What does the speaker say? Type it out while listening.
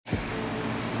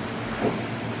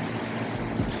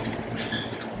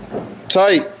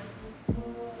Tight.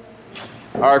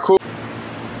 All right, cool.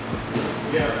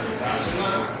 Yeah, faster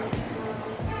now.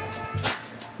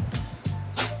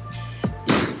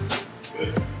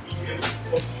 Good.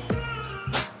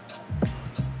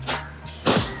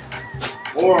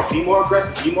 More, be more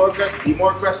aggressive, be more aggressive, be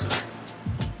more aggressive.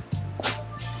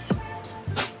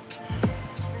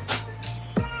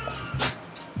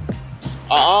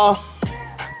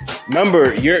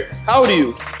 Remember, how old are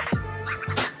you?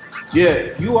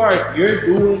 Yeah, you're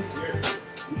doing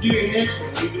your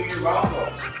handspring, you're doing your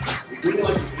roundoff. You're doing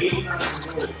like 8 or 9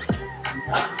 years old. You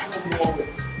have to do more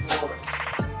with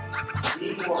be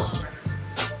more aggressive.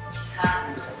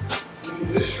 Tackle. When you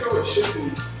do this drill, it should be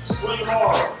swing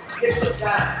hard, hips are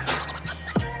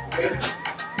fast. Okay?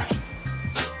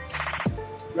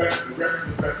 Aggressive, aggressive,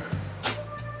 aggressive.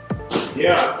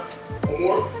 Yeah. One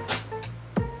more.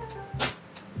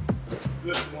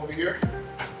 Good. Come over here.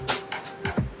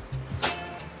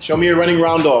 Show me your running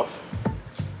round off.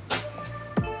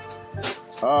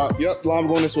 Yep, I'm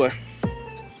going this way.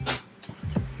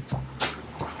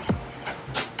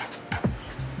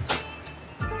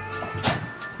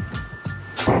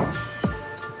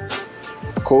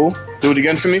 Cool. Do it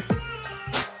again for me.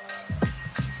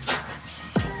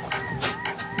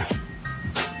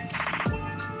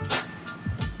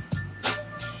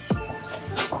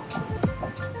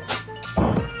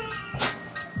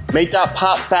 Make that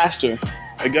pop faster.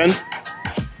 Again.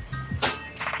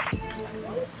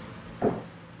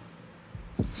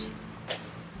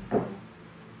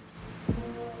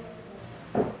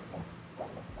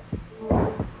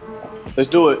 Let's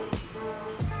do it.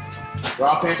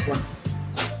 Drop handspring.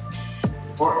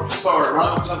 Or, sorry,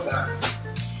 round jump back.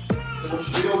 So what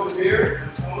you do over here,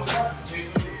 on the jump, same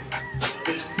thing.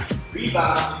 Just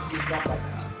rebound until you jump back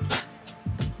down.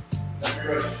 Then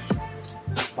you're ready.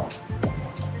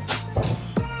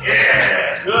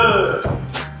 Yeah, good.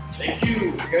 Thank you.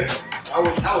 Good. I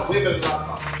was way better than last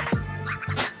time.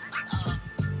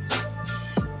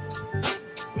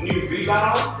 When you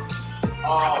rebound,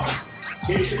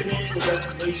 get your hands to the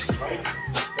destination, right?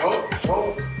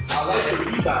 Don't. I like the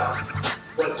rebound,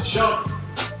 but jump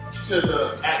to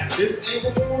at this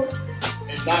angle more,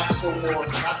 and not so much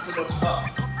up.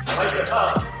 I like the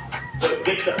up, but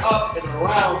get the up and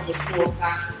around to the floor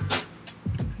faster.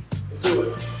 Let's do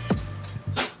it.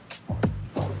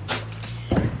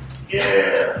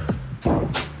 Yeah.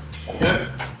 Okay.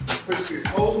 Push your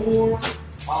toes more.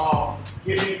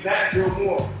 Give me that drill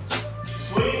more.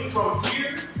 Swing from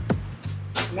here.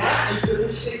 Snap into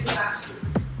this shape faster.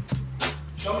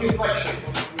 Show me a pike shape.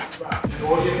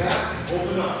 Go your back.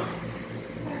 Open up.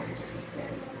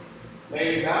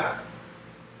 Lay your back.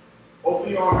 Open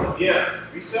your arms up. Yeah.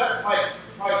 Reset. Pike.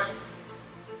 Pike.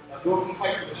 Now go from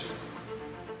pike position.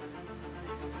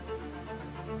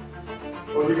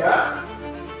 Go your back.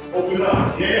 Open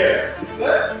up. Yeah.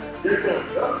 Reset. Your turn.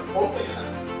 Yep. Open up.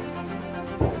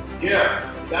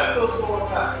 Yeah. That feels so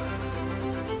fast.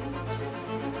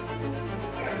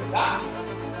 Yeah, fast.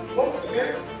 Go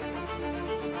again.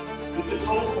 Keep the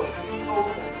toes point. Keep the toes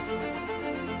point.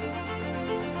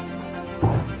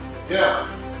 Yeah.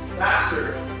 Faster.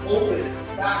 Open.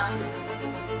 Faster.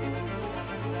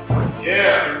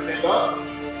 Yeah. Stand up.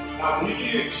 Now when you do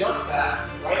your jump back,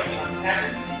 right hand, catch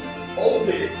it.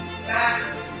 Open.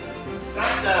 Fast.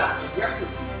 Smack down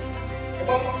aggressively. Come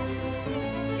on.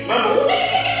 Remember,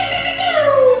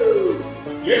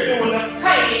 you're doing a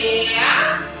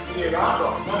in your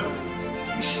roundoff. Remember,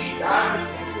 you should be diving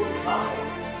into your roundoff.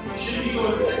 You shouldn't be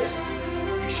doing this.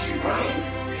 You should be running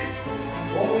and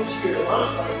rolling to your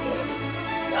lunge like this.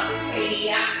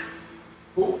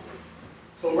 Cool.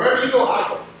 So wherever you go, I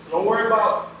go. So don't worry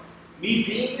about me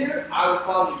being there. I will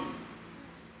follow you.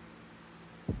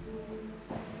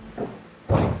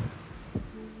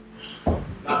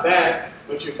 Not bad,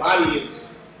 but your body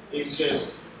is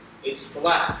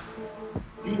flat.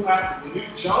 You have to, when you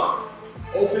jump,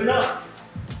 open up.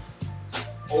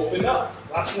 Open up.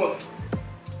 Last one.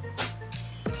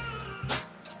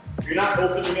 If you're not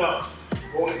opening up,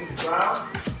 going to the ground,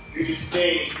 you're just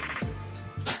staying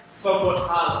somewhat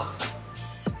hollow.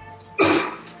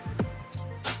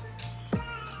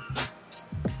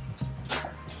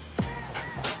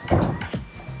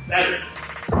 Better.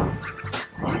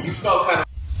 You felt kind of